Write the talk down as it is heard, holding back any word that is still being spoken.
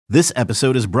This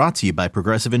episode is brought to you by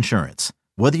Progressive Insurance.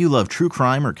 Whether you love true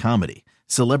crime or comedy,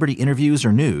 celebrity interviews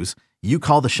or news, you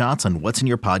call the shots on what's in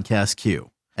your podcast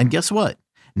queue. And guess what?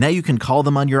 Now you can call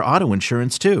them on your auto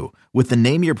insurance too with the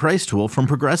Name Your Price tool from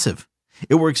Progressive.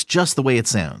 It works just the way it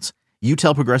sounds. You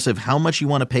tell Progressive how much you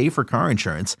want to pay for car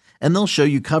insurance, and they'll show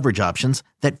you coverage options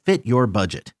that fit your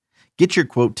budget. Get your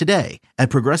quote today at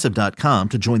Progressive.com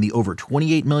to join the over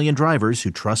 28 million drivers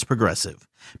who trust Progressive.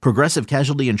 Progressive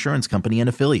Casualty Insurance Company and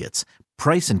Affiliates.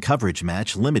 Price and coverage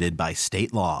match limited by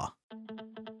state law.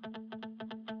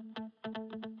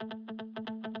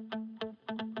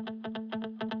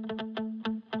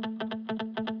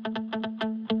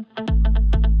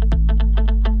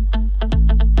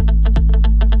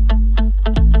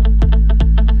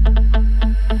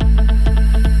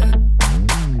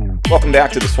 Welcome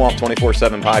back to the Swamp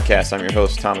 24/7 podcast. I'm your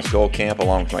host, Thomas Goldcamp,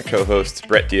 along with my co-hosts,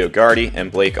 Brett Diogardi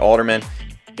and Blake Alderman.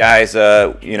 Guys,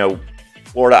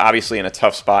 Florida obviously in a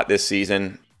tough spot this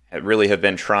season. Really have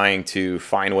been trying to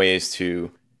find ways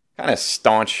to kind of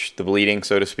staunch the bleeding,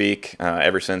 so to speak,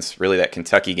 ever since really that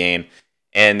Kentucky game.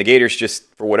 And the Gators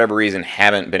just, for whatever reason,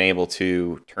 haven't been able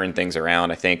to turn things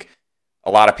around. I think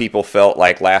a lot of people felt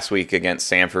like last week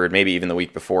against Samford, maybe even the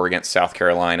week before against South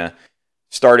Carolina,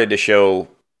 started to show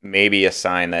maybe a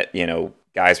sign that,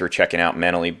 guys were checking out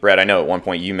mentally. Brett, I know at one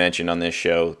point you mentioned on this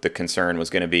show the concern was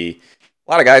going to be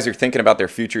a lot of guys are thinking about their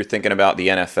future, thinking about the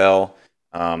NFL.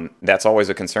 That's always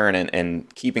a concern,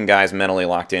 and keeping guys mentally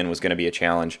locked in was going to be a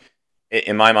challenge.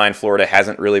 In my mind, Florida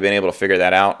hasn't really been able to figure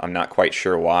that out. I'm not quite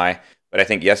sure why, but I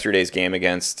think yesterday's game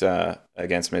against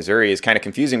Missouri is kind of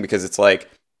confusing because it's like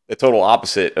the total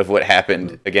opposite of what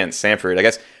happened against Samford. I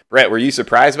guess, Brett, were you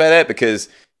surprised by that? Because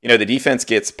the defense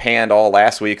gets panned all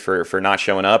last week for not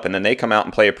showing up, and then they come out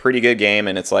and play a pretty good game,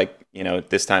 and it's like,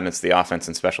 this time it's the offense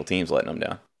and special teams letting them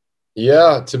down.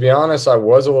 Yeah, to be honest, I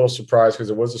was a little surprised because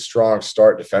it was a strong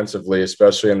start defensively,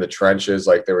 especially in the trenches.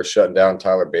 Like they were shutting down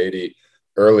Tyler Beatty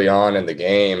early on in the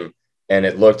game, and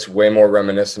it looked way more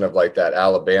reminiscent of like that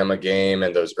Alabama game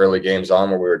and those early games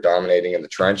on where we were dominating in the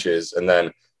trenches. And then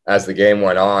as the game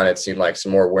went on, it seemed like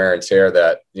some more wear and tear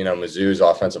that, Mizzou's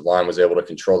offensive line was able to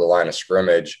control the line of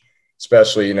scrimmage,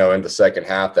 especially, in the second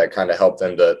half. That kind of helped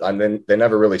them to, and then they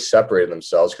never really separated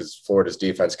themselves because Florida's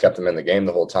defense kept them in the game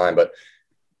the whole time. But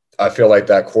I feel like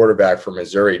that quarterback for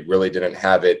Missouri really didn't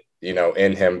have it,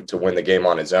 in him to win the game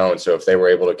on his own. So if they were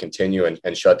able to continue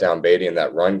and shut down Beatty in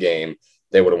that run game,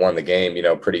 they would have won the game,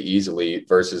 pretty easily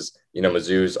versus,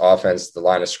 Mizzou's offense. The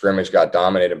line of scrimmage got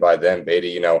dominated by them.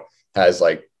 Beatty, has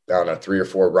like, I don't know, 3 or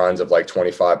 4 runs of like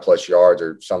 25 plus yards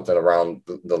or something around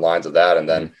the lines of that. And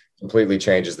then completely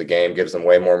changes the game, gives them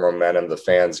way more momentum. The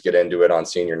fans get into it on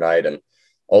senior night. And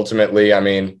ultimately, I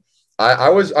mean, I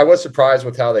was surprised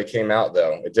with how they came out,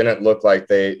 though. It didn't look like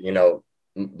they,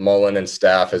 Mullen and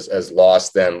staff has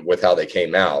lost them with how they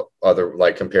came out.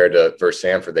 Compared to versus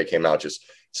Samford, they came out just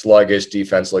sluggish.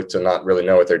 Defense looked to not really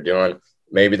know what they're doing.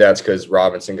 Maybe that's because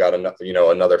Robinson got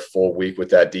another full week with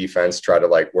that defense, try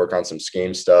to work on some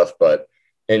scheme stuff. But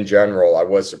in general, I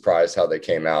was surprised how they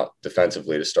came out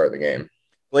defensively to start the game.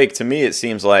 Blake, to me, it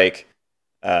seems like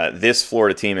this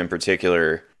Florida team in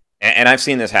particular, and I've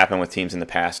seen this happen with teams in the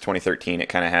past. 2013, it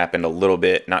kind of happened a little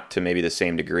bit, not to maybe the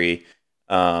same degree.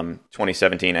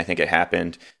 2017, I think it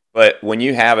happened. But when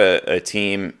you have a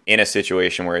team in a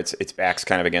situation where its back's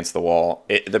kind of against the wall,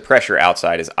 the pressure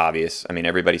outside is obvious. I mean,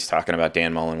 everybody's talking about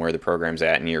Dan Mullen, where the program's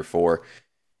at in year 4.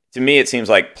 To me, it seems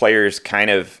like players kind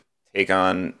of take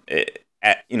on,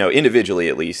 individually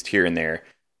at least here and there,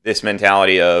 this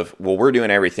mentality of, well, we're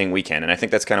doing everything we can. And I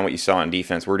think that's kind of what you saw in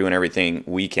defense. We're doing everything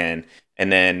we can.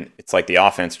 And then it's like the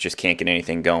offense just can't get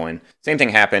anything going. Same thing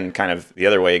happened kind of the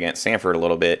other way against Samford a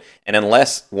little bit. And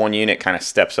unless one unit kind of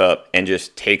steps up and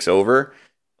just takes over,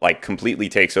 completely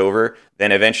takes over,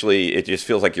 then eventually it just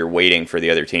feels like you're waiting for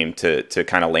the other team to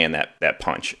kind of land that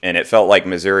punch. And it felt like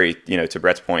Missouri, to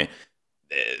Brett's point,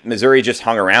 Missouri just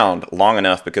hung around long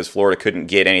enough because Florida couldn't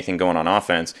get anything going on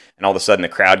offense. And all of a sudden the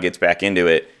crowd gets back into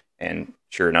it. And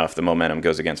sure enough, the momentum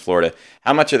goes against Florida.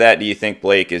 How much of that do you think,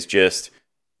 Blake, is just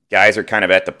guys are kind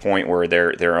of at the point where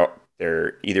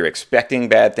they're either expecting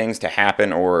bad things to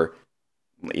happen or,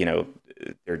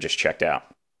 they're just checked out?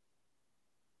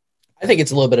 I think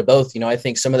it's a little bit of both. I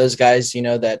think some of those guys,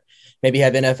 that maybe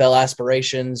have NFL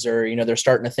aspirations or, they're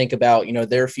starting to think about,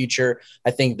 their future.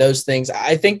 I think those things,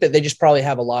 I think that they just probably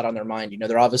have a lot on their mind.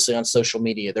 They're obviously on social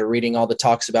media. They're reading all the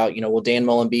talks about, will Dan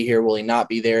Mullen be here? Will he not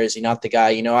be there? Is he not the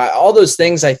guy? All those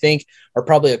things I think are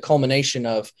probably a culmination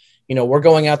of, we're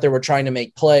going out there, we're trying to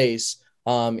make plays.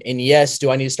 And yes,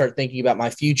 do I need to start thinking about my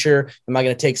future? Am I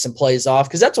going to take some plays off?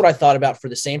 Because that's what I thought about for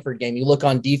the Samford game. You look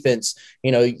on defense,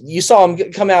 you saw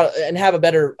him come out and have a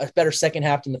better second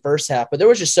half than the first half, but there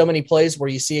was just so many plays where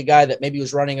you see a guy that maybe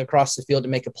was running across the field to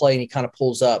make a play and he kind of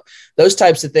pulls up. Those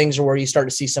types of things are where you start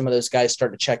to see some of those guys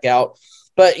start to check out.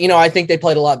 But, I think they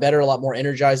played a lot better, a lot more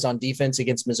energized on defense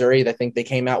against Missouri. I think they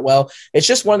came out well. It's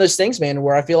just one of those things, man,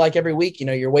 where I feel like every week,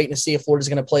 you're waiting to see if Florida's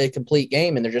going to play a complete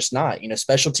game, and they're just not.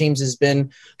 Special teams has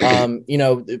been, kind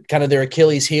of their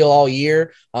Achilles heel all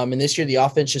year. And this year the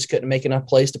offense just couldn't make enough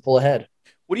plays to pull ahead.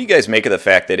 What do you guys make of the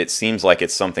fact that it seems like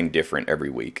it's something different every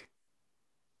week?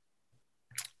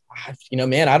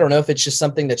 Man, I don't know if it's just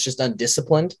something that's just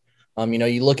undisciplined.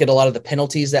 You look at a lot of the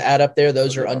penalties that add up there.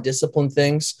 Those are undisciplined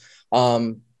things.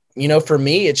 For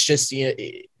me, it's just,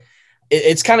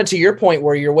 it's kind of to your point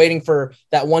where you're waiting for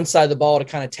that one side of the ball to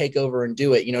kind of take over and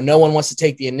do it. No one wants to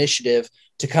take the initiative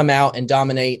to come out and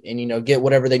dominate and, get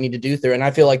whatever they need to do through. And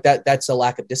I feel like that's a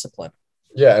lack of discipline.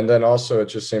 Yeah. And then also it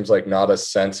just seems like not a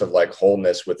sense of like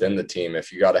wholeness within the team.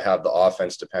 If you got to have the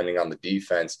offense depending on the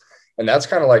defense. And that's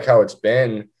kind of like how it's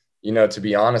been, to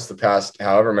be honest, the past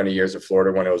however many years of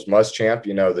Florida when it was Muschamp,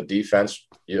 the defense,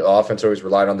 the offense always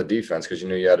relied on the defense because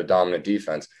you had a dominant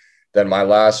defense. Then my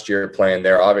last year playing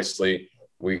there, obviously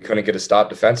we couldn't get a stop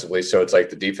defensively. So it's like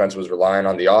the defense was relying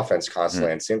on the offense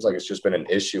constantly. And it seems like it's just been an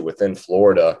issue within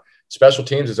Florida. Special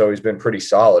teams has always been pretty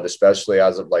solid, especially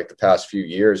as of like the past few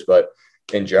years. But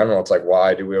in general, it's like,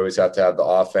 why do we always have to have the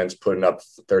offense putting up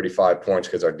 35 points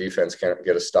because our defense can't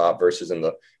get a stop versus in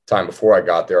the time before I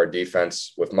got there, our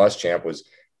defense with Muschamp was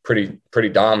pretty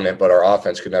dominant, but our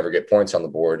offense could never get points on the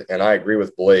board. And I agree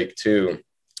with Blake too.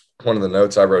 One of the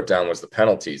notes I wrote down was the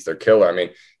penalties. They're killer. I mean,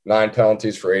 9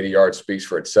 penalties for 80 yards speaks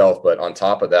for itself. But on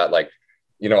top of that,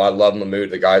 I love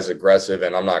Mahmoud. The guy's aggressive,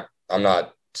 and I'm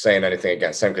not saying anything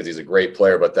against him because he's a great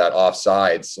player, but that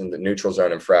offsides and the neutral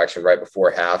zone infraction right before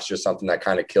half is just something that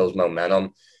kind of kills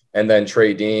momentum. And then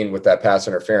Trey Dean with that pass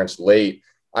interference late.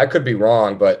 I could be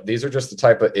wrong, but these are just the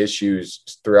type of issues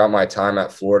throughout my time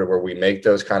at Florida where we make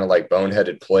those kind of like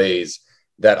boneheaded plays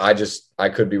that I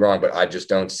could be wrong, but I just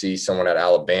don't see someone at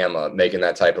Alabama making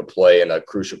that type of play in a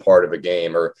crucial part of a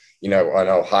game or, an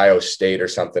Ohio State or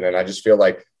something. And I just feel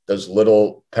like those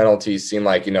little penalties seem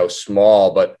like,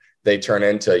 small, but they turn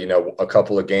into, a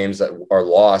couple of games that are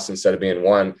lost instead of being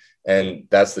won. And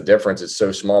that's the difference. It's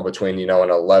so small between, an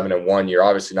 11-1 year,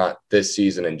 obviously not this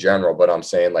season in general, but I'm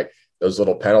saying like those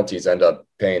little penalties end up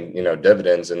paying,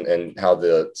 dividends and how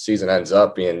the season ends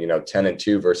up being,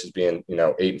 10-2 versus being,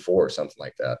 8-4 or something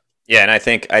like that. Yeah. And I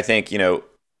think,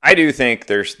 I do think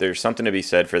there's something to be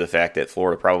said for the fact that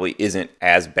Florida probably isn't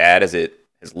as bad as it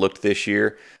has looked this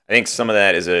year. I think some of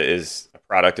that is a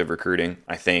product of recruiting.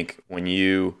 I think when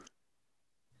you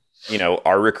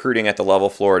are recruiting at the level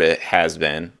Florida has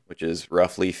been, which is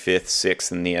roughly 5th,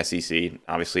 6th in the SEC,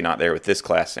 obviously not there with this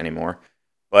class anymore.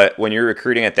 But when you're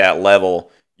recruiting at that level,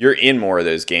 you're in more of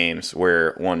those games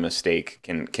where one mistake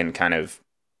can kind of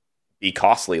be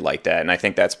costly like that. And I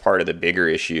think that's part of the bigger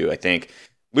issue. I think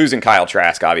losing Kyle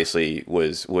Trask obviously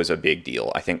was a big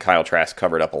deal. I think Kyle Trask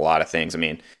covered up a lot of things. I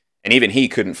mean, and even he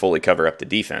couldn't fully cover up the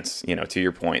defense, to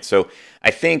your point. So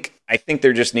I think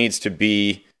there just needs to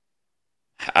be,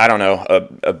 I don't know,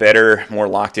 a better, more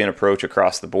locked in approach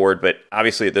across the board. But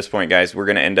obviously at this point, guys, we're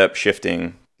going to end up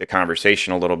shifting the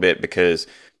conversation a little bit because,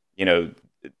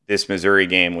 this Missouri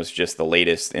game was just the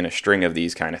latest in a string of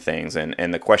these kind of things.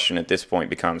 And the question at this point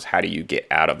becomes, how do you get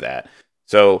out of that?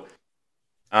 So,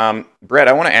 Brett,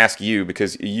 I want to ask you,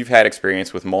 because you've had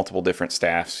experience with multiple different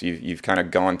staffs. You've kind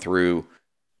of gone through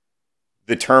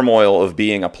the turmoil of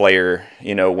being a player,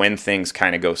 when things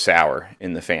kind of go sour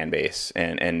in the fan base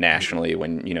and nationally,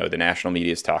 when, the national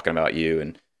media is talking about you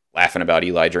and laughing about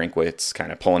Eli Drinkwitz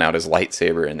kind of pulling out his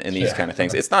lightsaber and these kind of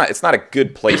things. It's not a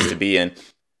good place to be in.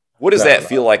 What does that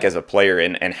feel like as a player,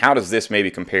 and how does this maybe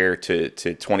compare to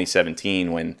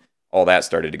 2017 when all that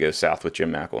started to go south with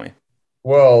Jim McElwain?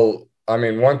 Well, I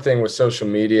mean, one thing with social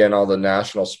media and all the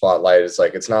national spotlight is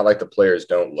like, it's not like the players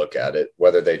don't look at it,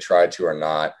 whether they try to or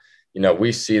not.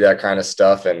 We see that kind of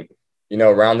stuff. And,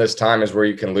 around this time is where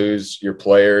you can lose your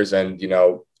players. And,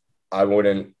 I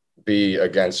wouldn't be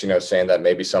against, saying that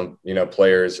maybe some,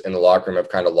 players in the locker room have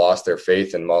kind of lost their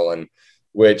faith in Mullen,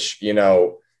 which,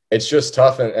 it's just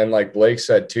tough. And like Blake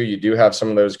said, too, you do have some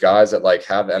of those guys that like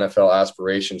have NFL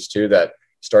aspirations too, that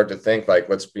start to think like,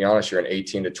 let's be honest, you're an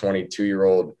 18 to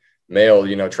 22-year-old male,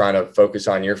 trying to focus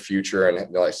on your future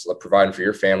and like providing for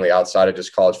your family outside of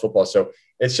just college football. So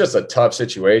it's just a tough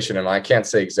situation. And I can't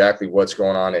say exactly what's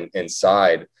going on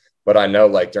inside, but I know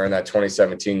like during that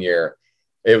 2017 year,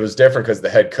 it was different because the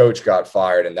head coach got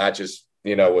fired and that just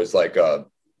was like I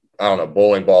don't know,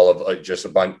 bowling ball of just a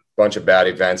bunch of bad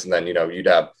events. And then, you'd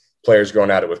have players going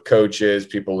at it with coaches,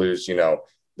 people lose,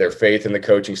 their faith in the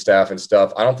coaching staff and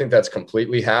stuff. I don't think that's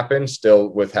completely happened still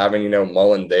with having,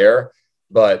 Mullen there.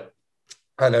 But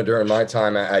I know during my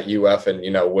time at UF and,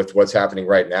 with what's happening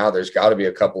right now, there's got to be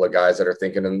a couple of guys that are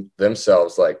thinking to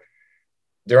themselves, like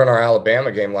during our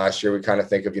Alabama game last year, we kind of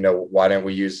think of, why didn't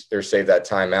we use or save that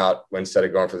timeout instead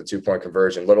of going for the 2-point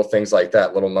conversion, little things like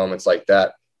that, little moments like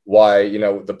that. Why,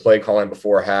 the play calling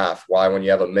before half, why when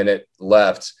you have a minute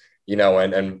left,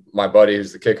 and my buddy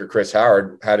who's the kicker, Chris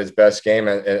Howard, had his best game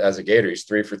as a Gator. He's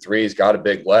 3 for 3. He's got a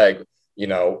big leg.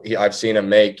 I've seen him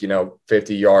make,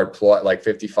 50-yard plus, like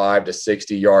 55 to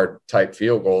 60-yard type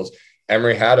field goals.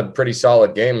 Emory had a pretty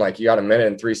solid game. Like you got a minute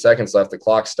and 3 seconds left. The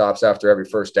clock stops after every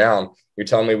first down. You're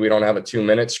telling me we don't have a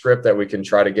 2-minute script that we can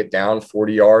try to get down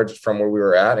 40 yards from where we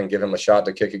were at and give him a shot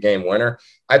to kick a game winner?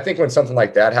 I think when something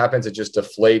like that happens, it just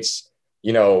deflates,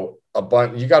 you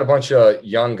got a bunch of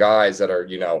young guys that are,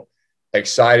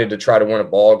 excited to try to win a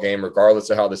ball game, regardless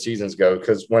of how the seasons go.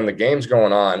 Because when the game's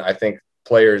going on, I think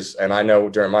players, and I know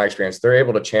during my experience, they're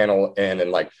able to channel in and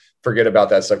like forget about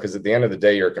that stuff. Because at the end of the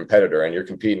day, you're a competitor and you're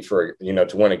competing for,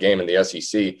 to win a game in the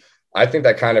SEC. I think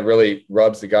that kind of really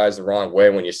rubs the guys the wrong way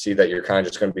when you see that you're kind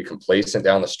of just going to be complacent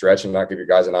down the stretch and not give your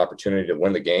guys an opportunity to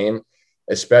win the game,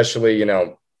 especially,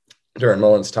 during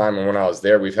Mullen's time. And when I was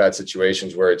there, we've had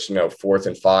situations where it's, 4th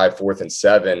and 5, 4th and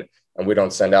 7, and we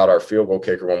don't send out our field goal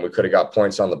kicker when we could have got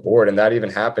points on the board. And that even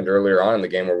happened earlier on in the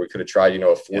game where we could have tried,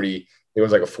 a 40, it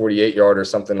was like a 48-yard or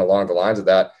something along the lines of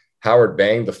that. Howard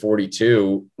banged the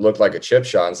 42, looked like a chip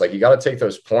shot. And it's like, you got to take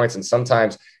those points. And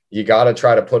sometimes you got to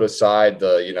try to put aside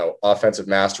the, offensive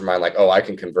mastermind, like, oh, I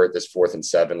can convert this 4th and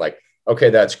 7. Like, okay,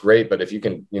 that's great. But if you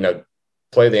can,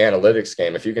 play the analytics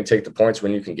game, if you can take the points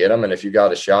when you can get them, and if you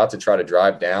got a shot to try to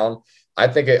drive down, I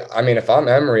think if I'm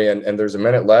Emory and there's a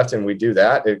minute left and we do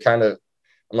that, it kind of,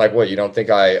 I'm like, what, you don't think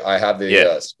I have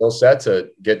the skill set to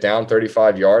get down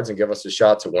 35 yards and give us a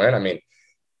shot to win? I mean,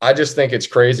 I just think it's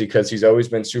crazy because he's always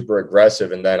been super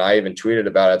aggressive. And then I even tweeted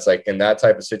about it. It's like in that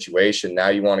type of situation, now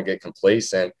you want to get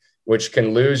complacent, which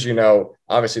can lose,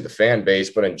 obviously the fan base,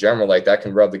 but in general, like that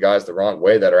can rub the guys the wrong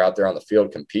way that are out there on the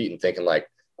field competing, thinking like,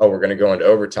 oh, we're going to go into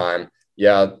overtime.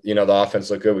 Yeah, the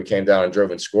offense looked good. We came down and drove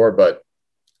and scored, but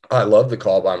I love the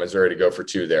call by Missouri to go for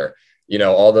 2 there.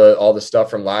 All the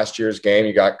stuff from last year's game,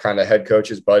 you got kind of head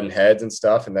coaches butting heads and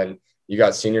stuff, and then you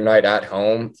got senior night at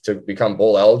home to become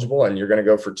bowl eligible, and you're going to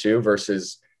go for 2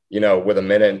 versus, with a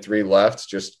minute and 3 left,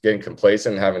 just getting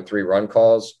complacent and having 3 run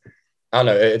calls. I don't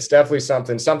know. It's definitely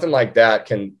something like that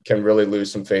can really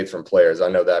lose some faith from players. I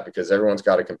know that because everyone's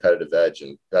got a competitive edge,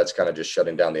 and that's kind of just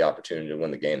shutting down the opportunity to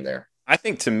win the game there. I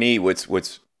think to me,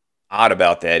 what's odd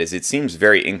about that is it seems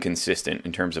very inconsistent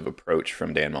in terms of approach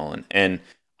from Dan Mullen. And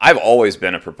I've always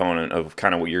been a proponent of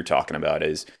kind of what you're talking about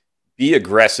is be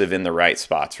aggressive in the right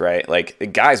spots, right? Like the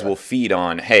guys will feed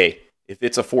on, hey, if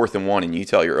it's a 4th and 1 and you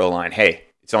tell your O-line, hey,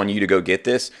 it's on you to go get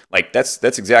this. Like that's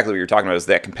exactly what you're talking about is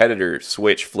that competitor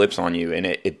switch flips on you and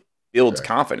it builds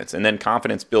confidence, and then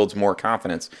confidence builds more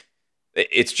confidence.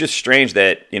 It's just strange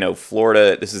that,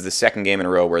 Florida, this is the 2nd game in a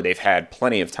row where they've had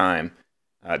plenty of time,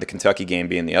 the Kentucky game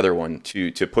being the other one,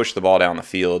 to push the ball down the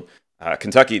field. The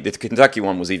Kentucky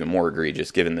one was even more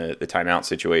egregious given the timeout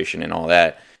situation and all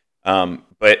that.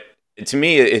 But to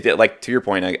me, like to your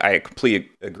point, I completely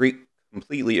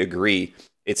agree.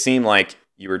 It seemed like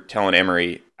you were telling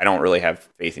Emory, I don't really have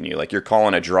faith in you. Like you're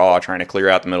calling a draw, trying to clear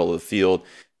out the middle of the field.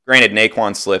 Granted,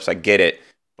 Naquan slips, I get it,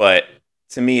 but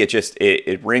to me,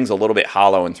 it rings a little bit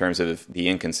hollow in terms of the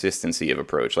inconsistency of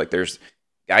approach. Like there's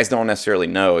guys don't necessarily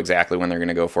know exactly when they're going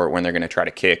to go for it, when they're going to try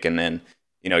to kick, and then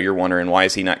you're wondering why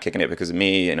is he not kicking it because of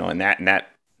me, and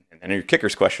and your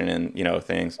kicker's questioning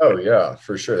things. Oh yeah,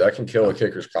 for sure, that can kill a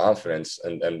kicker's confidence.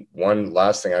 And one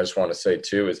last thing I just want to say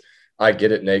too is I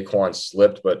get it, Naquan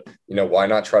slipped, but why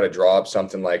not try to draw up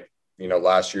something like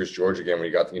last year's Georgia game when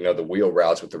you got the wheel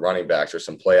routes with the running backs or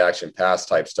some play action pass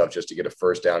type stuff just to get a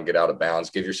first down, get out of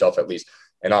bounds, give yourself at least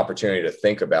an opportunity to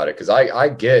think about it. Because I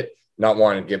get not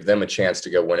wanting to give them a chance to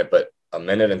go win it, but a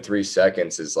minute and 3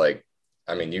 seconds is like,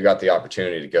 I mean, you got the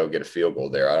opportunity to go get a field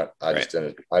goal there. I just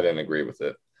didn't agree with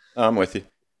it. I'm with you.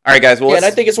 All right, guys. Well, and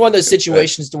I think it's one of those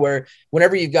situations to where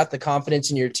whenever you've got the confidence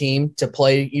in your team to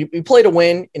play, you play to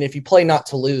win. And if you play not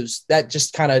to lose, that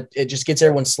just it just gets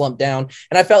everyone slumped down.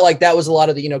 And I felt like that was a lot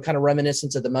of the, kind of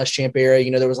reminiscence of the Muschamp era.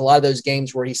 There was a lot of those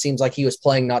games where he seems like he was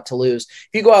playing not to lose. If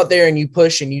you go out there and you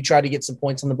push and you try to get some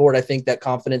points on the board, I think that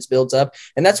confidence builds up.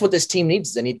 And that's what this team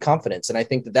needs. They need confidence. And I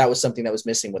think that was something that was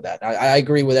missing with that. I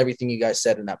agree with everything you guys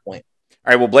said in that point. All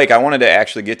right, well, Blake, I wanted to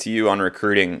actually get to you on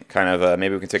recruiting. Kind of,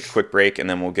 maybe we can take a quick break, and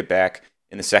then we'll get back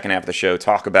in the second half of the show.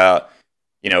 Talk about,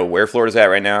 where Florida's at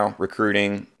right now,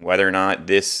 recruiting, whether or not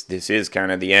this is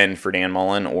kind of the end for Dan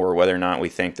Mullen, or whether or not we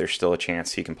think there's still a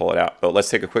chance he can pull it out. But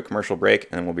let's take a quick commercial break,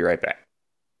 and then we'll be right back.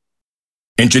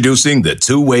 Introducing the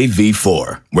Two-Way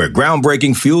V4, where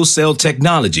groundbreaking fuel cell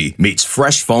technology meets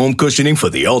fresh foam cushioning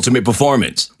for the ultimate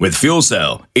performance. With Fuel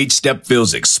Cell, each step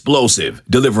feels explosive,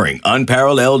 delivering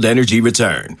unparalleled energy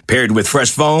return. Paired with fresh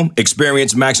foam,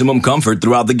 experience maximum comfort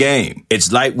throughout the game.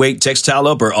 Its lightweight textile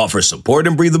upper offers support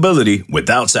and breathability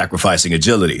without sacrificing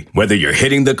agility. Whether you're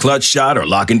hitting the clutch shot or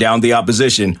locking down the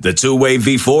opposition, the Two-Way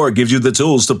V4 gives you the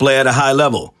tools to play at a high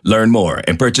level. Learn more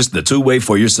and purchase the Two-Way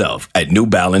for yourself at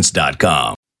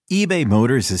newbalance.com. eBay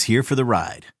Motors is here for the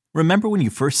ride. Remember when you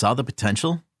first saw the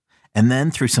potential? And then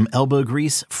through some elbow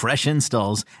grease, fresh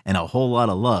installs, and a whole lot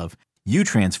of love, you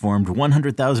transformed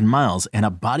 100,000 miles and a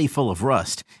body full of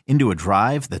rust into a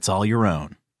drive that's all your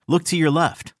own. Look to your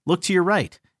left. Look to your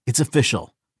right. It's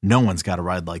official. No one's got a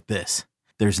ride like this.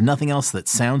 There's nothing else that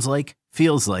sounds like,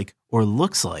 feels like, or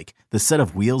looks like the set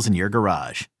of wheels in your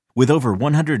garage. With over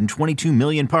 122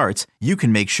 million parts, you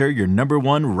can make sure your number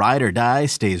one ride or die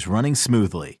stays running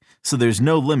smoothly, so there's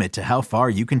no limit to how far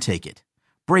you can take it.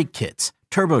 Brake kits,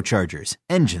 turbochargers,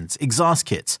 engines, exhaust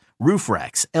kits, roof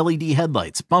racks, LED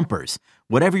headlights, bumpers,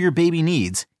 whatever your baby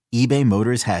needs, eBay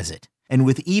Motors has it. And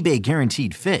with eBay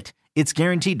Guaranteed Fit, it's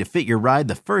guaranteed to fit your ride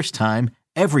the first time,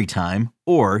 every time,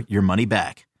 or your money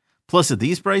back. Plus at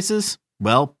these prices,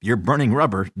 well, you're burning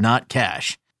rubber, not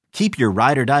cash. Keep your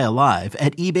ride or die alive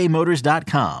at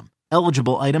ebaymotors.com.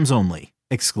 Eligible items only.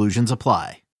 Exclusions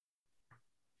apply.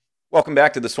 Welcome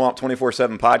back to the Swamp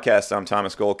 24/7 podcast. I'm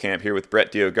Thomas Goldkamp here with Brett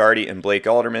Diogardi and Blake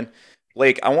Alderman.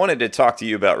 Blake, I wanted to talk to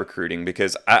you about recruiting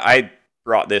because I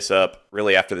brought this up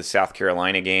really after the South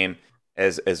Carolina game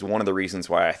as one of the reasons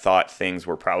why I thought things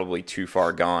were probably too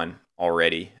far gone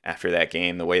already after that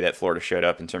game, the way that Florida showed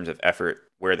up in terms of effort,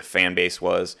 where the fan base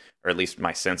was, or at least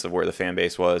my sense of where the fan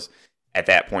base was at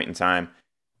that point in time.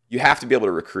 You have to be able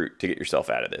to recruit to get yourself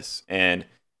out of this. And,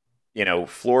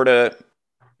 Florida,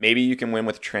 maybe you can win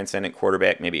with a transcendent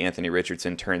quarterback. Maybe Anthony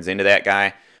Richardson turns into that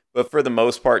guy. But for the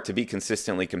most part, to be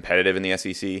consistently competitive in the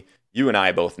SEC, you and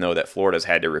I both know that Florida's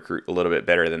had to recruit a little bit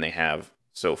better than they have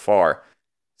so far.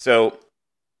 So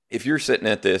if you're sitting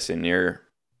at this and you're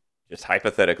just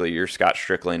hypothetically, you're Scott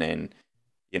Strickland and,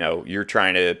 you're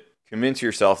trying to convince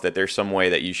yourself that there's some way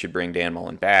that you should bring Dan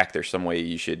Mullen back. There's some way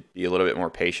you should be a little bit more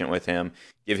patient with him,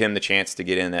 give him the chance to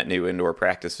get in that new indoor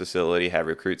practice facility, have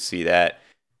recruits see that.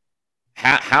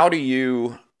 How do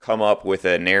you come up with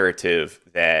a narrative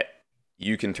that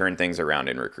you can turn things around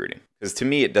in recruiting? Because to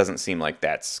me, it doesn't seem like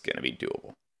that's going to be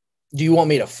doable. Do you want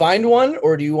me to find one,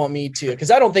 or do you want me to,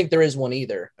 because I don't think there is one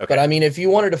either. Okay. But I mean, if you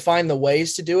wanted to find the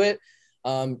ways to do it,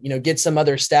 get some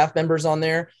other staff members on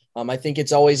there. I think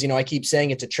it's always, I keep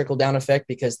saying it's a trickle down effect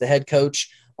because the head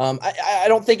coach, I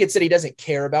don't think it's that he doesn't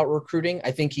care about recruiting.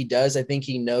 I think he does. I think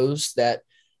he knows that,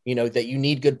 that you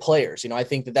need good players. I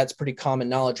think that that's pretty common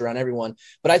knowledge around everyone.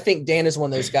 But I think Dan is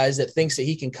one of those guys that thinks that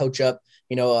he can coach up,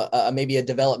 maybe a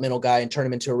developmental guy and turn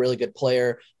him into a really good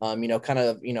player,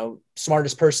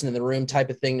 smartest person in the room type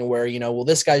of thing to where,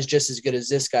 this guy's just as good as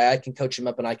this guy. I can coach him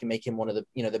up and I can make him one of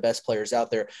the, the best players out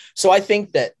there. So I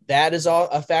think that is all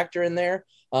a factor in there.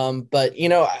 But,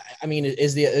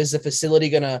 is the facility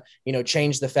going to,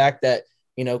 change the fact that,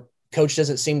 coach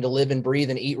doesn't seem to live and breathe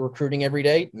and eat recruiting every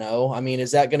day? No. I mean,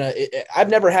 is that going to – I've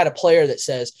never had a player that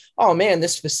says, oh, man,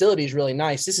 this facility is really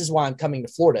nice. This is why I'm coming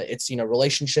to Florida. It's,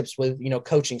 relationships with,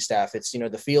 coaching staff. It's,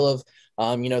 the feel of,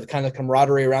 the kind of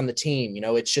camaraderie around the team.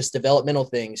 It's just developmental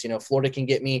things. Florida can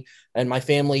get me and my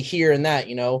family here and that,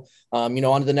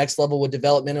 on to the next level with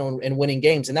development and winning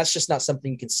games. And that's just not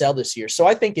something you can sell this year. So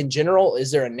I think in general,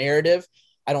 is there a narrative?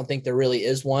 I don't think there really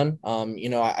is one.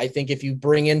 I think if you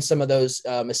bring in some of those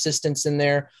assistants in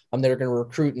there that are going to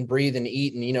recruit and breathe and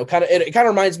eat and, it kind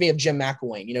of reminds me of Jim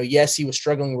McElwain. Yes, he was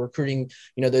struggling recruiting,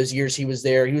 those years he was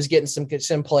there. He was getting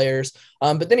some players,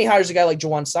 but then he hires a guy like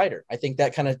Jawan Sider. I think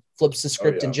that kind of flips the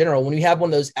script in general. When you have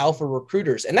one of those alpha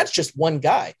recruiters, and that's just one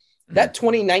guy, that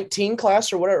 2019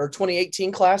 class or whatever, or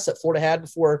 2018 class that Florida had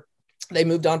before they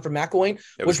moved on from McElwain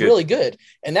was really good.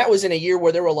 And that was in a year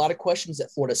where there were a lot of questions at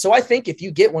Florida. So I think if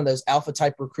you get one of those alpha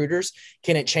type recruiters,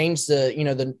 can it change the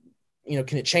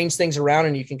can it change things around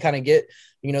and you can kind of get,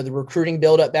 the recruiting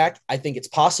buildup back? I think it's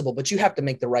possible, but you have to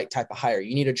make the right type of hire.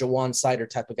 You need a Jawan Sider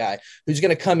type of guy who's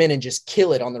going to come in and just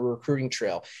kill it on the recruiting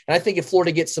trail. And I think if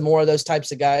Florida gets some more of those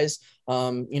types of guys,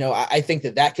 I think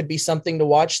that could be something to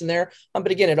watch in there.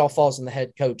 But again, it all falls on the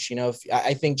head coach.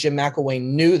 I think Jim McElwain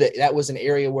knew that was an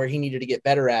area where he needed to get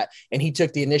better at, and he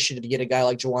took the initiative to get a guy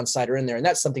like Jawan Sider in there. And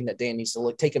that's something that Dan needs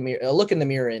to take a look in the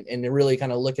mirror and really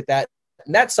kind of look at that.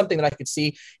 And that's something that I could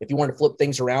see if you want to flip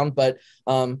things around. But,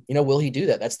 will he do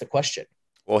that? That's the question.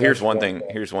 Well, here's one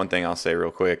thing I'll say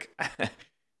real quick.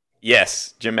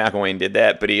 Yes, Jim McElwain did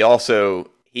that, but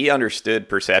he understood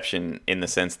perception in the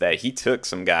sense that he took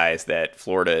some guys that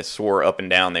Florida swore up and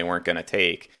down they weren't going to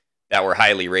take that were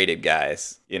highly rated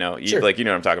guys. Sure. Like, what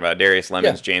I'm talking about, Darius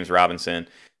Lemons, James Robinson.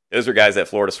 Those are guys that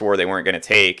Florida swore they weren't going to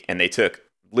take, and they took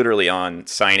literally on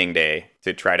signing day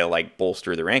to try to like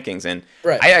bolster the rankings. And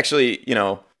right. I actually,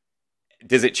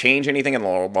 does it change anything in the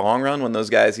long run when those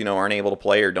guys, aren't able to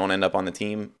play or don't end up on the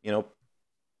team? No.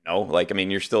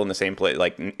 You're still in the same place.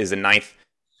 Like, is the ninth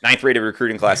rated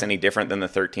recruiting class any different than the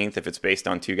 13th if it's based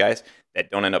on two guys that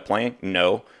don't end up playing?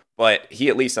 No. But he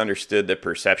at least understood the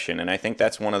perception. And I think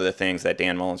that's one of the things that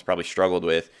Dan Mullen's probably struggled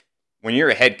with. When you're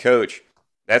a head coach,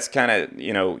 that's kind of,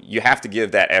 you have to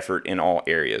give that effort in all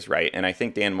areas, right? And I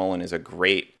think Dan Mullen is a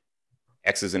great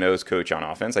X's and O's coach on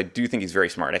offense. I do think he's very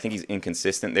smart. I think he's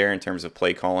inconsistent there in terms of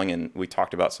play calling, and we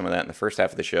talked about some of that in the first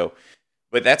half of the show.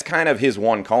 But that's kind of his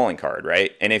one calling card,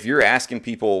 right? And if you're asking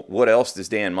people, what else does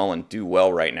Dan Mullen do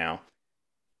well right now?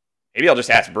 Maybe I'll just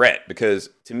ask Brett, because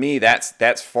to me,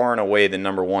 that's far and away the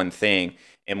number one thing.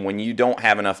 And when you don't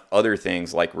have enough other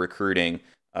things like recruiting,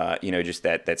 just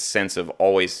that sense of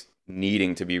always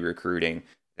needing to be recruiting,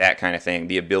 that kind of thing,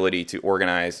 the ability to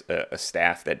organize a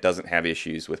staff that doesn't have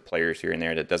issues with players here and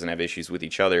there, that doesn't have issues with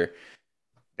each other,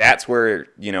 that's where,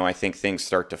 I think things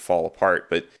start to fall apart.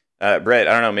 But Brett,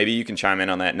 I don't know, maybe you can chime in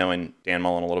on that, knowing Dan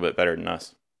Mullen a little bit better than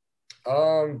us.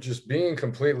 Just being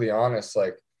completely honest,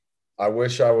 like, I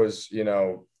wish I was,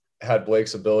 had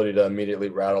Blake's ability to immediately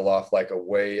rattle off like a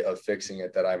way of fixing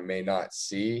it that I may not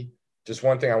see. Just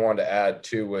one thing I wanted to add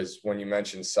too was when you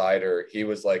mentioned Sider, he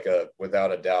was like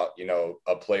without a doubt,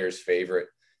 a player's favorite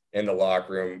in the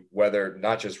locker room, whether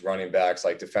not just running backs,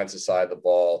 like defensive side of the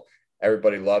ball,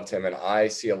 everybody loved him. And I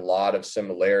see a lot of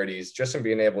similarities just in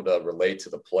being able to relate to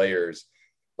the players.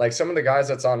 Like some of the guys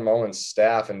that's on Mullen's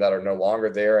staff and that are no longer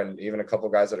there, and even a couple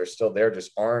of guys that are still there,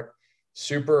 just aren't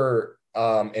super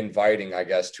inviting, I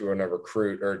guess, to a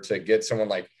recruit or to get someone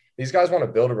like these guys want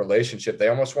to build a relationship. They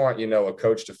almost want, a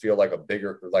coach to feel like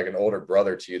like an older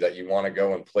brother to you that you want to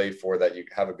go and play for, that you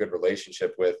have a good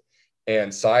relationship with.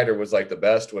 And Sider was like the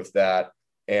best with that.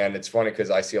 And it's funny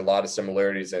because I see a lot of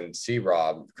similarities in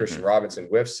Christian Robinson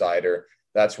with Sider.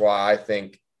 That's why I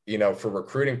think, for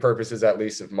recruiting purposes, at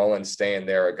least if Mullen's staying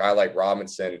there, a guy like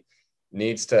Robinson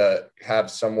needs to have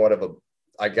somewhat of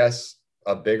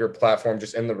a bigger platform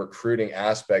just in the recruiting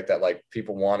aspect, that like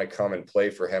people want to come and play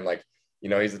for him. Like,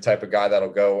 he's the type of guy that'll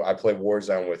go, I play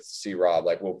Warzone with C-Rob,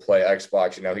 like we'll play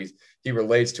Xbox, he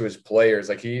relates to his players.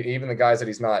 Like even the guys that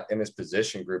he's not in his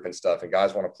position group and stuff, and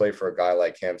guys want to play for a guy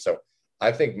like him. So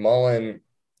I think Mullen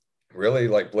really,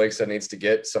 like Blake said, needs to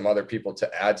get some other people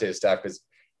to add to his staff, because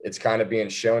it's kind of being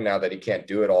shown now that he can't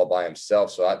do it all by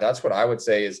himself. So that's what I would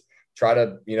say is try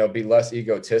to, be less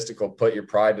egotistical, put your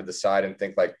pride to the side and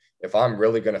think like, if I'm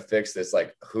really going to fix this,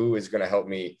 like who is going to help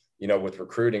me, with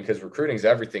recruiting? Because recruiting is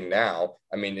everything now.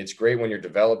 I mean, it's great when you're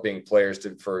developing players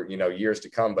for years to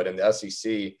come, but in the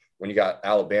SEC, when you got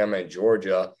Alabama and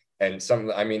Georgia and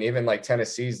even like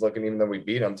Tennessee's looking, even though we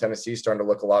beat them, Tennessee's starting to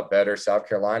look a lot better. South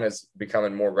Carolina's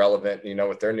becoming more relevant,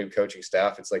 with their new coaching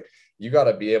staff. It's like, you got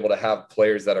to be able to have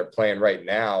players that are playing right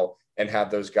now and have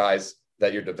those guys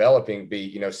that you're developing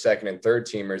be, second and third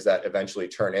teamers that eventually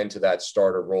turn into that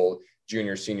starter role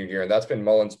junior, senior year. And that's been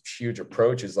Mullen's huge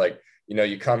approach, is like,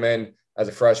 you come in as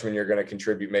a freshman, you're going to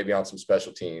contribute maybe on some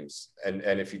special teams. And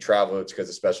if you travel, it's because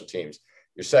of special teams.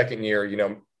 Your second year,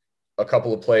 a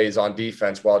couple of plays on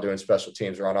defense while doing special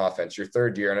teams or on offense. Your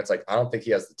third year, and it's like, I don't think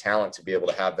he has the talent to be able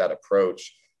to have that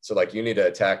approach. So like, you need to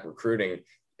attack recruiting,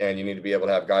 and you need to be able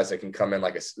to have guys that can come in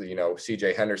like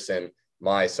CJ Henderson,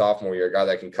 my sophomore year, a guy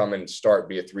that can come and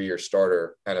be a 3-year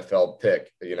starter, NFL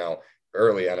pick,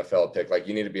 early NFL pick. Like,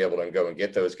 you need to be able to go and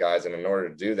get those guys. And in order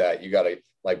to do that, you got to,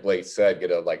 like Blake said, get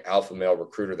a like alpha male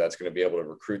recruiter that's going to be able to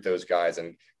recruit those guys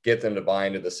and get them to buy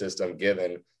into the system,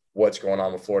 given what's going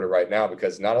on with Florida right now,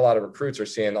 because not a lot of recruits are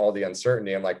seeing all the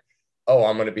uncertainty. I'm like, oh,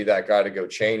 I'm going to be that guy to go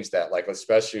change that. Like,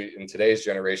 especially in today's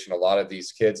generation, a lot of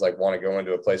these kids like want to go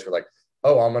into a place where like,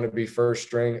 oh, I'm going to be first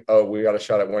string. Oh, we got a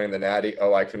shot at winning the Natty.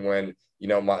 Oh, I can win,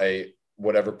 my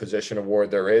whatever position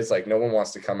award there is. Like, no one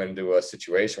wants to come into a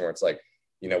situation where it's like,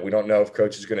 we don't know if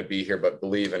coach is going to be here, but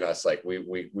believe in us. Like,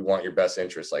 we want your best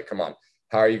interest. Like, come on,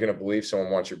 how are you going to believe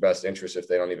someone wants your best interest if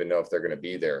they don't even know if they're going to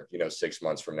be there, 6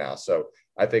 months from now? So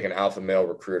I think an alpha male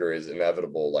recruiter is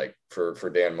inevitable, like for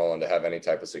Dan Mullen to have any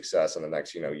type of success in the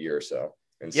next, year or so.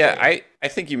 Yeah, I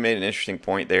think you made an interesting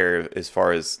point there as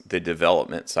far as the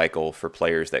development cycle for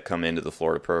players that come into the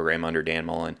Florida program under Dan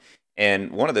Mullen.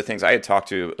 And one of the things I had talked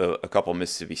to a couple of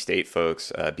Mississippi State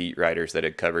folks, beat writers that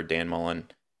had covered Dan Mullen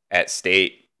at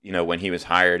State, when he was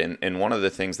hired. And one of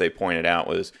the things they pointed out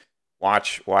was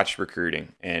watch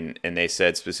recruiting. And they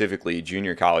said specifically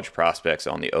junior college prospects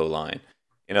on the O-line.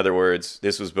 In other words,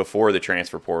 this was before the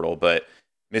transfer portal, but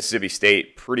Mississippi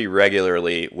State pretty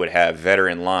regularly would have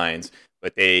veteran lines.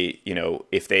 But they,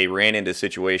 if they ran into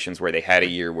situations where they had a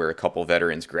year where a couple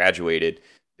veterans graduated,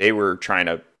 they were trying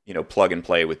to, plug and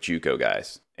play with JUCO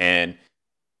guys. And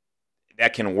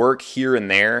that can work here and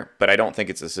there, but I don't think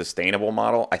it's a sustainable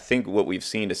model. I think what we've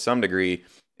seen to some degree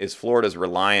is Florida's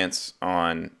reliance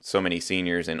on so many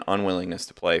seniors and unwillingness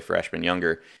to play freshmen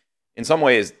younger. In some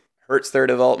ways, hurts their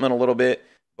development a little bit,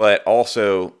 but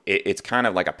also it's kind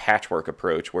of like a patchwork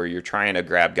approach where you're trying to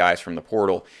grab guys from the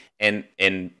portal. And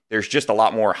there's just a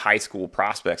lot more high school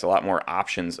prospects, a lot more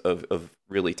options of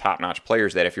really top-notch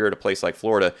players that if you're at a place like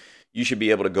Florida, you should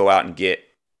be able to go out and get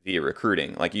via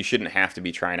recruiting. Like, you shouldn't have to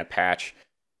be trying to patch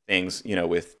things,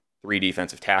 with 3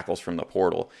 defensive tackles from the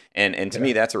portal. And to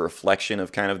me, that's a reflection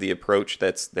of kind of the approach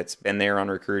that's been there on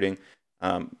recruiting.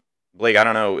 Blake, I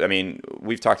don't know. I mean,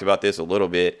 we've talked about this a little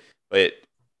bit, but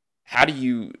how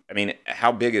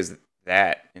big is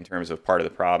that in terms of part of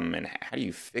the problem, and how do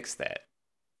you fix that?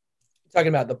 Talking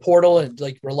about the portal and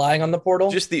like relying on the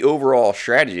portal? Just the overall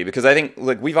strategy, because I think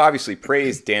we've obviously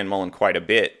praised Dan Mullen quite a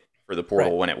bit for the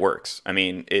portal when it works. I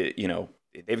mean,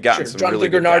 they've gotten some Jonathan really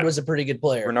good Grenard was a pretty good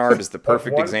player. Grenard is the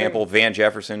perfect example. Van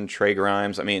Jefferson, Trey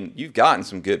Grimes. I mean, you've gotten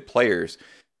some good players.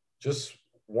 Just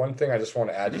one thing I just want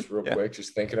to add just real quick,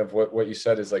 just thinking of what you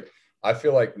said is like, I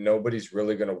feel like nobody's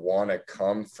really going to want to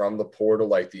come from the portal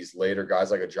like these later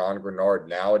guys like a John Grenard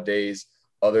nowadays,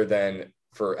 other than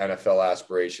for NFL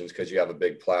aspirations, because you have a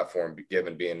big platform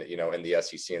given being, in the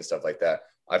SEC and stuff like that.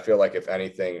 I feel like if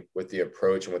anything, with the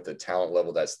approach and with the talent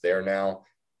level that's there now,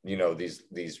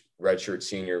 these redshirt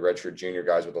senior, redshirt junior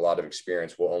guys with a lot of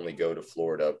experience will only go to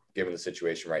Florida, given the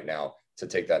situation right now, to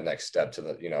take that next step to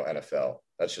the, NFL.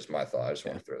 That's just my thought. I just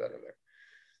want to throw that in there.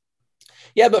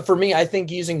 Yeah, but for me, I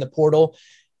think using the portal,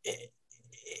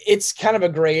 it's kind of a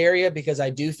gray area, because I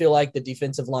do feel like the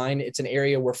defensive line, it's an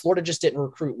area where Florida just didn't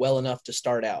recruit well enough to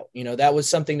start out. That was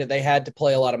something that they had to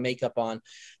play a lot of makeup on.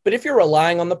 But if you're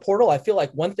relying on the portal, I feel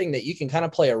like one thing that you can kind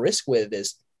of play a risk with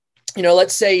is,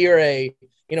 let's say you're a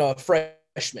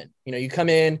freshman, you come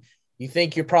in, you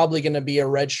think you're probably going to be a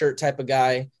red shirt type of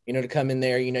guy, to come in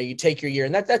there, you take your year,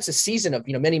 and that's a season of,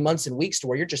 many months and weeks to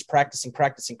where you're just practicing.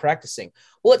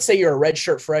 Well, let's say you're a red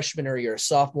shirt freshman or you're a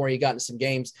sophomore, you got into some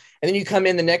games, and then you come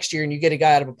in the next year and you get a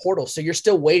guy out of a portal. So you're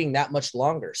still waiting that much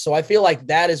longer. So I feel like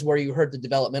that is where you hurt the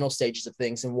developmental stages of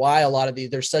things, and why a lot of these,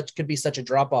 could be such a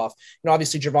drop off.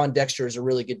 Obviously Javon Dexter is a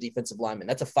really good defensive lineman.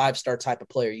 That's a 5-star type of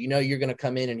player. You're going to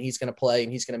come in and he's going to play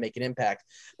and he's going to make an impact.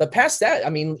 But past that, I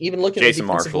mean, even looking Jason at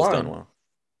the defensive Marshall's line, done well.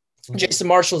 Jason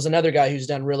Marshall is another guy who's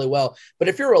done really well. But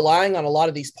if you're relying on a lot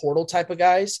of these portal type of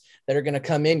guys that are going to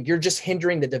come in, you're just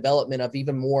hindering the development of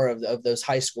even more of those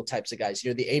high school types of guys.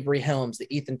 The Avery Helms, the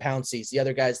Ethan Pounceys, the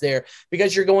other guys there,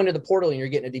 because you're going to the portal and you're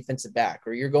getting a defensive back,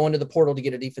 or you're going to the portal to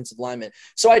get a defensive lineman.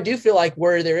 So I do feel like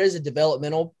where there is a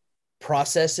developmental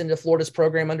process into Florida's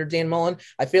program under Dan Mullen,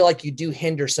 I feel like you do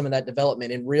hinder some of that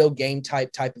development in real game type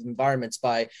of environments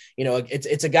by,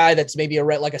 it's a guy that's maybe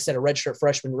like I said, a redshirt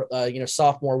freshman,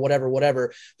 sophomore,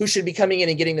 whatever, who should be coming in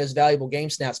and getting those valuable game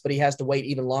snaps, but he has to wait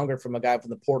even longer from a guy from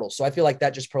the portal. So I feel like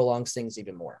that just prolongs things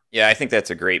even more. Yeah, I think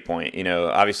that's a great point.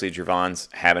 Obviously Javon's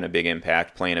having a big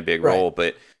impact, playing a big role,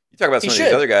 but you talk about some of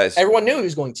these other guys. Everyone knew he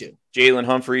was going to. Jalen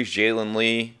Humphreys, Jalen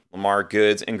Lee, Lamar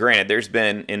Goods, and granted, there's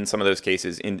been in some of those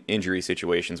cases injury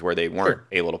situations where they weren't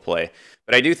able to play.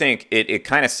 But I do think it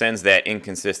kind of sends that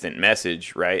inconsistent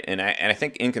message, right? And I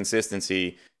think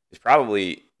inconsistency is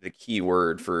probably the key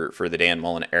word for the Dan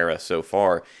Mullen era so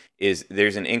far. Is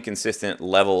there's an inconsistent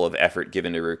level of effort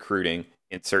given to recruiting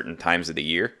in certain times of the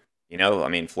year.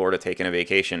 Florida taking a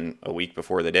vacation a week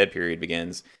before the dead period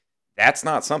begins. That's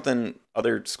not something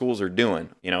other schools are doing.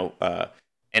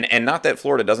 And not that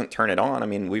Florida doesn't turn it on. I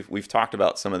mean, we've talked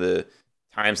about some of the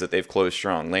times that they've closed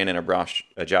strong. Landon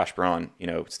a Josh Braun,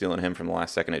 stealing him from the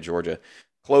last second at Georgia,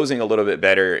 closing a little bit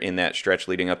better in that stretch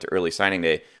leading up to early signing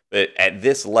day. But at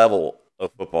this level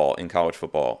of football, in college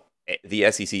football,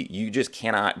 the SEC, you just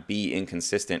cannot be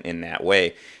inconsistent in that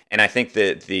way. And I think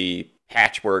that the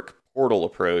patchwork portal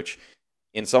approach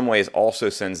in some ways also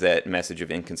sends that message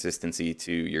of inconsistency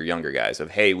to your younger guys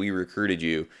of, hey, we recruited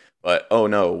you, but oh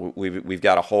no, we've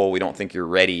got a hole. We don't think you're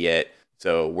ready yet.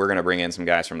 So we're going to bring in some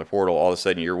guys from the portal. All of a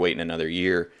sudden you're waiting another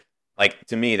year. Like,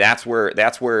 to me, that's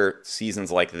where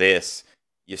seasons like this,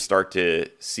 you start to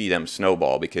see them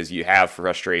snowball, because you have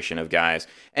frustration of guys.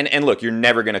 And look, you're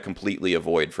never going to completely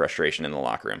avoid frustration in the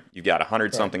locker room. You've got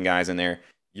 100-something guys in there.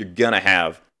 You're going to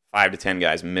have 5 to 10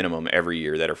 guys minimum every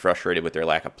year that are frustrated with their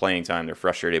lack of playing time. They're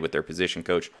frustrated with their position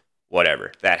coach,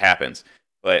 whatever. That happens.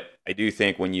 But I do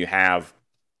think when you have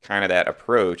kind of that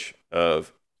approach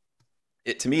of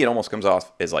it, to me, it almost comes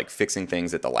off as like fixing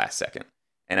things at the last second.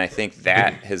 And I think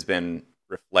that has been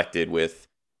reflected with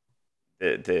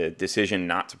the decision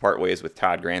not to part ways with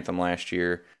Todd Grantham last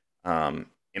year. In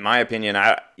my opinion,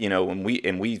 when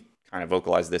we kind of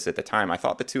vocalized this at the time, I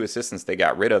thought the 2 assistants they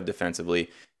got rid of defensively,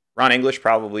 Ron English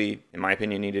probably, in my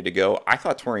opinion, needed to go. I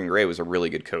thought Torian Gray was a really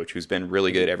good coach who's been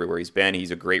really good everywhere he's been.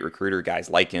 He's a great recruiter. Guys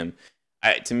like him.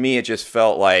 To me, it just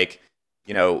felt like,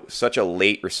 such a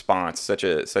late response, such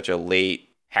a late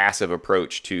passive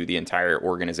approach to the entire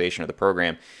organization of the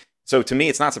program. So to me,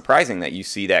 it's not surprising that you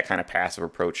see that kind of passive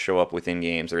approach show up within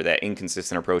games, or that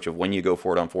inconsistent approach of when you go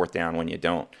for it on 4th down, when you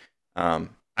don't. I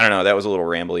don't know. That was a little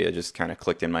rambly. It just kind of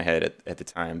clicked in my head at the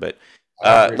time. But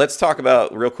let's talk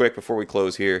about, real quick before we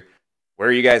close here, where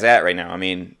are you guys at right now? I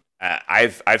mean,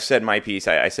 I've said my piece.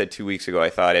 I said 2 weeks ago I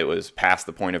thought it was past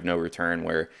the point of no return,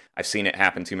 where I've seen it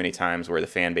happen too many times, where the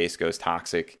fan base goes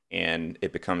toxic and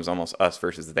it becomes almost us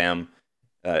versus them,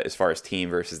 as far as team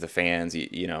versus the fans.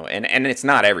 And it's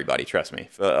not everybody, trust me.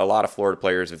 A lot of Florida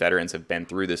players, veterans, have been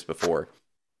through this before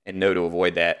and know to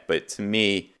avoid that. But to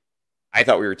me, I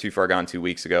thought we were too far gone 2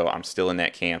 weeks ago. I'm still in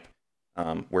that camp.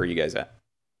 Where are you guys at?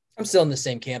 I'm still in the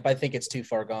same camp. I think it's too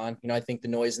far gone. I think the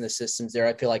noise in the system's there.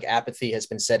 I feel like apathy has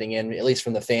been setting in, at least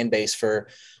from the fan base, for,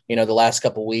 the last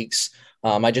couple of weeks.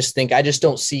 I just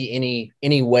don't see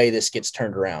any way this gets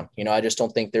turned around. I just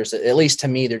don't think at least to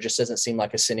me, there just doesn't seem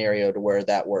like a scenario to where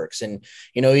that works. And,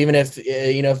 even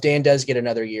if Dan does get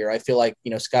another year, I feel like,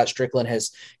 Scott Strickland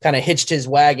has kind of hitched his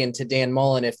wagon to Dan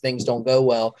Mullen if things don't go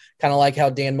well, kind of like how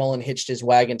Dan Mullen hitched his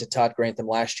wagon to Todd Grantham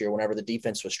last year whenever the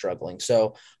defense was struggling.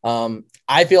 So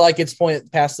I feel like it's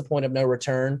past the point of no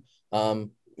return.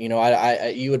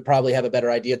 You would probably have a better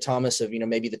idea, Thomas, of,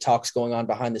 maybe the talks going on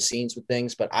behind the scenes with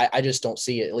things, but I just don't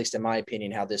see it, at least in my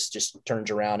opinion, how this just turns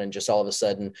around and just all of a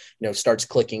sudden, starts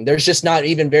clicking. There's just not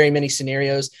even very many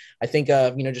scenarios. I think,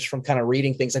 just from kind of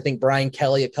reading things, I think Brian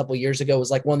Kelly a couple years ago was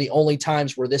like one of the only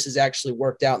times where this has actually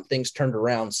worked out and things turned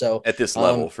around. So at this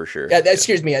level, for sure. Yeah,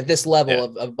 excuse me, at this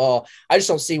level of ball, I just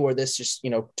don't see where this just,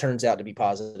 turns out to be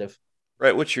positive.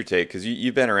 Right. What's your take? Because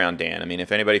you've been around Dan. I mean,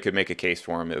 if anybody could make a case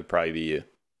for him, it would probably be you.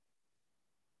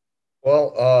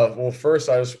 Well, first,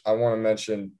 I want to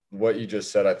mention what you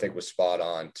just said. I think was spot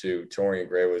on too. Torian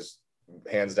Gray was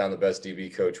hands down the best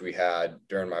DB coach we had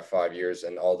during my 5 years,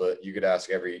 and you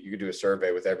could do a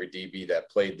survey with every DB that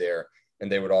played there,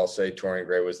 and they would all say Torian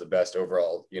Gray was the best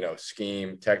overall,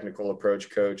 scheme, technical approach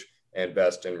coach, and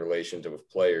best in relation to with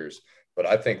players. But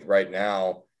I think right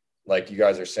now, like you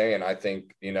guys are saying, I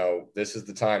think, this is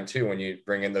the time too, when you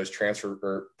bring in those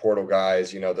transfer portal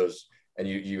guys, those, and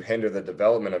you hinder the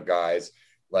development of guys.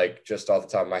 Like, just off the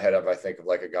top of my head, I think of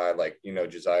like a guy like,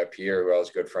 Josiah Pierre, who I was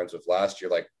good friends with last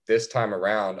year. Like, this time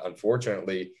around,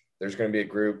 unfortunately, there's going to be a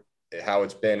group, how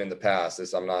it's been in the past.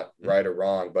 I'm not right or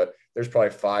wrong, but there's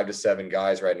probably 5 to 7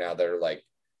 guys right now that are like,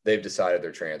 they've decided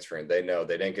they're transferring. They know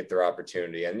they didn't get their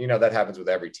opportunity. And, that happens with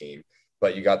every team.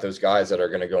 But you got those guys that are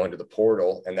going to go into the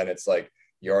portal, and then it's like,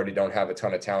 you already don't have a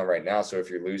ton of talent right now. So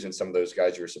if you're losing some of those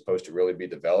guys you're supposed to really be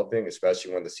developing,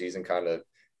 especially when the season kind of,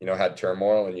 had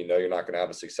turmoil and you're not going to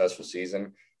have a successful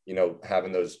season,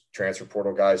 having those transfer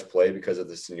portal guys play because of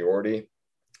the seniority,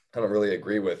 I don't really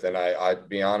agree with. And I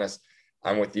be honest,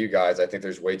 I'm with you guys. I think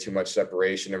there's way too much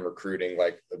separation in recruiting,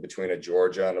 like between a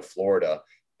Georgia and a Florida.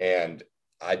 And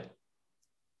I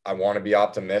want to be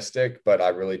optimistic, but I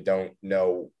really don't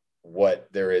know what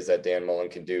there is that Dan Mullen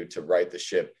can do to right the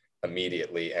ship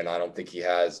immediately. And I don't think he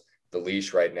has the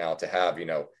leash right now to have,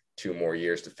 2 more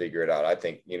years to figure it out. I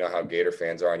think, how Gator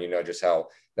fans are, and just how,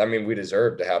 we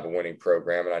deserve to have a winning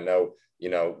program. And I know,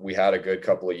 we had a good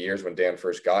couple of years when Dan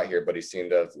first got here, but he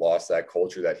seemed to have lost that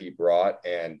culture that he brought,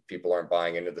 and people aren't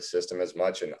buying into the system as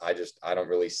much. And I don't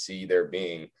really see there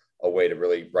being a way to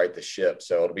really right the ship.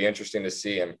 So it'll be interesting to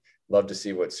see, and love to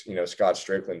see what, Scott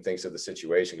Strickland thinks of the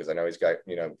situation. Cause I know he's got,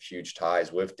 huge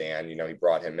ties with Dan. He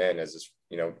brought him in as his,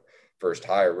 first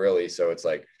hire, really. So it's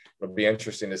like, it'll be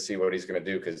interesting to see what he's going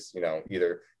to do, because,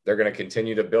 either they're going to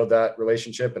continue to build that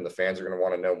relationship and the fans are going to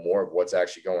want to know more of what's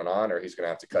actually going on, or he's going to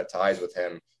have to cut ties with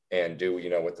him and do,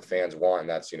 what the fans want. And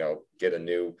that's, get a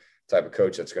new type of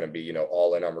coach that's going to be,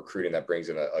 all in on recruiting, that brings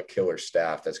in a killer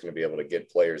staff that's going to be able to get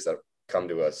players that come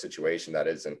to a situation that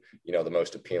isn't, the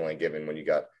most appealing, given when you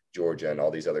got Georgia and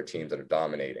all these other teams that are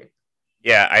dominating.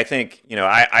 Yeah, I think,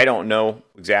 I don't know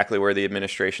exactly where the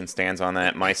administration stands on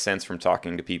that. My sense from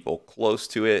talking to people close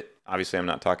to it, obviously I'm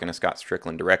not talking to Scott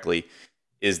Strickland directly,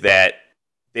 is that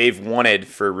they've wanted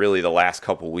for really the last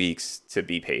couple weeks to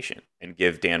be patient and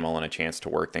give Dan Mullen a chance to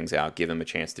work things out, give him a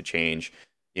chance to change,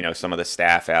 some of the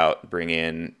staff out, bring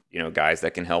in, guys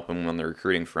that can help him on the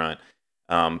recruiting front.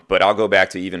 But I'll go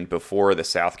back to even before the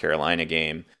South Carolina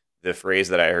game, the phrase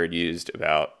that I heard used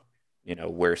about,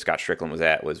 where Scott Strickland was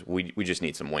at was we just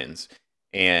need some wins.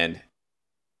 And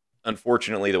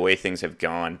unfortunately, the way things have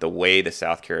gone, the way the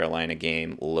South Carolina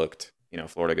game looked,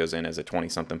 Florida goes in as a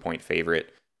 20-something point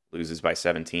favorite, loses by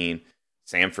 17.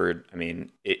 Samford, I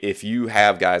mean, if you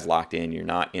have guys locked in, you're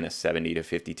not in a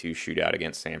 70-52 shootout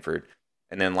against Samford.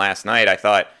 And then last night, I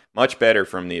thought much better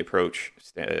from the approach,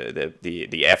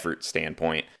 the effort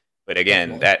standpoint. But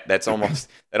again, that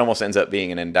almost ends up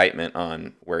being an indictment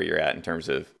on where you're at in terms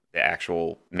of the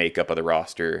actual makeup of the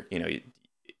roster.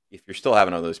 If you're still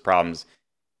having all those problems,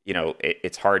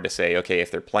 it's hard to say, okay,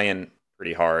 if they're playing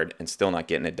pretty hard and still not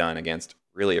getting it done against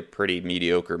really a pretty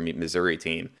mediocre Missouri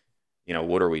team,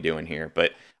 what are we doing here?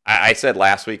 But I said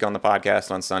last week on the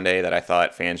podcast on Sunday that I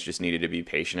thought fans just needed to be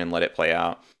patient and let it play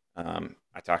out.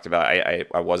 I talked about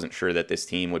I wasn't sure that this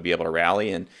team would be able to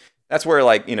rally, and that's where,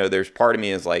 there's part of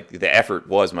me is like the effort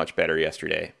was much better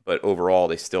yesterday, but overall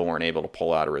they still weren't able to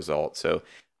pull out a result. So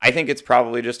I think it's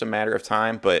probably just a matter of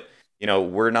time, but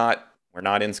we're not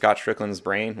in Scott Strickland's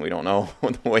brain. We don't know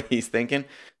the way he's thinking.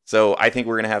 So I think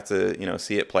we're going to have to,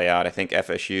 see it play out. I think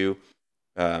FSU,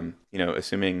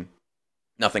 assuming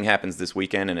nothing happens this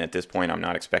weekend, and at this point I'm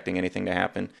not expecting anything to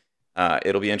happen,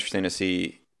 it'll be interesting to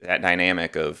see that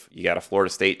dynamic of you got a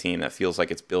Florida State team that feels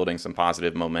like it's building some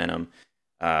positive momentum.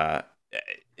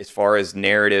 As far as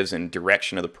narratives and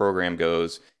direction of the program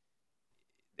goes,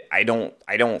 I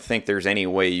don't think there's any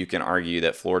way you can argue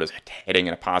that Florida's heading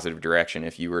in a positive direction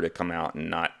if you were to come out and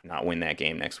not win that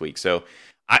game next week. So,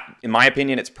 in my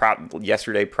opinion,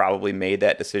 yesterday probably made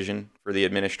that decision for the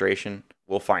administration.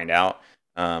 We'll find out.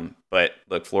 But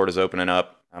look, Florida's opening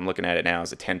up. I'm looking at it now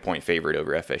as a 10-point favorite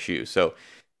over FSU. So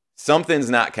something's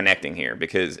not connecting here,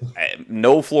 because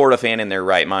no Florida fan in their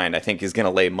right mind, I think, is going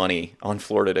to lay money on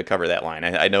Florida to cover that line.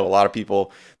 I know a lot of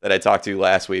people that I talked to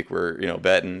last week were,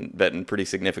 betting pretty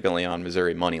significantly on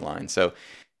Missouri money line. So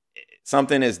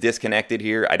something is disconnected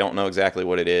here. I don't know exactly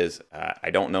what it is. I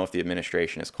don't know if the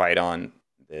administration is quite on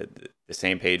the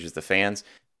same page as the fans,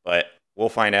 but we'll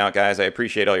find out, guys. I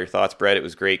appreciate all your thoughts, Brett. It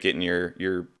was great getting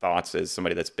your thoughts as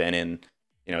somebody that's been in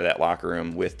that locker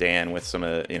room with Dan, with some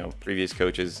of previous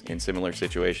coaches in similar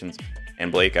situations.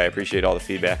 And Blake, I appreciate all the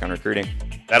feedback on recruiting.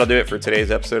 That'll do it for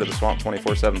today's episode of the Swamp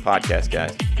 24/7 podcast,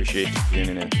 guys. Appreciate you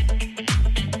tuning in.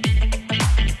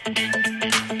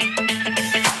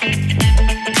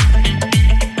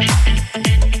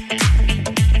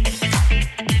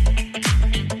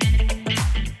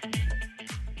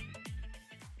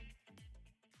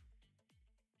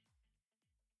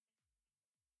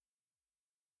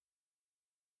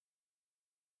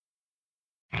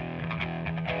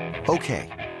 Okay,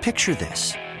 picture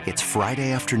this. It's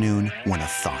Friday afternoon when a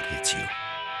thought hits you.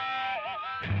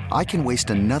 I can waste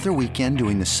another weekend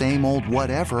doing the same old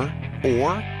whatever,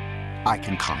 or I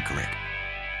can conquer it.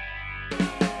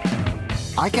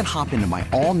 I can hop into my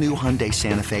all-new Hyundai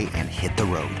Santa Fe and hit the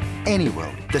road. Any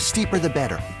road. The steeper, the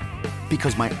better.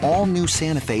 Because my all-new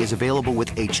Santa Fe is available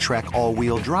with H-Track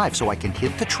all-wheel drive, so I can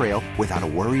hit the trail without a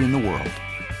worry in the world.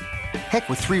 Heck,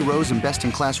 with 3 rows and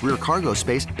best-in-class rear cargo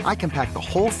space, I can pack the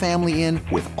whole family in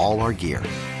with all our gear.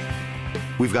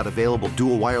 We've got available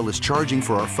dual wireless charging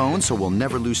for our phones, so we'll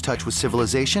never lose touch with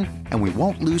civilization, and we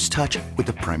won't lose touch with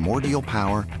the primordial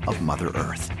power of Mother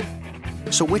Earth.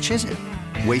 So which is it?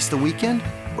 Waste the weekend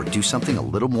or do something a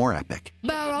little more epic?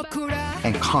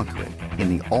 And conquer it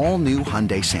in the all-new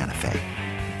Hyundai Santa Fe.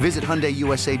 Visit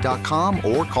HyundaiUSA.com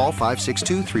or call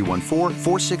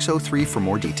 562-314-4603 for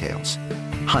more details.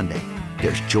 Hyundai,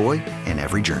 there's joy in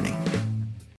every journey.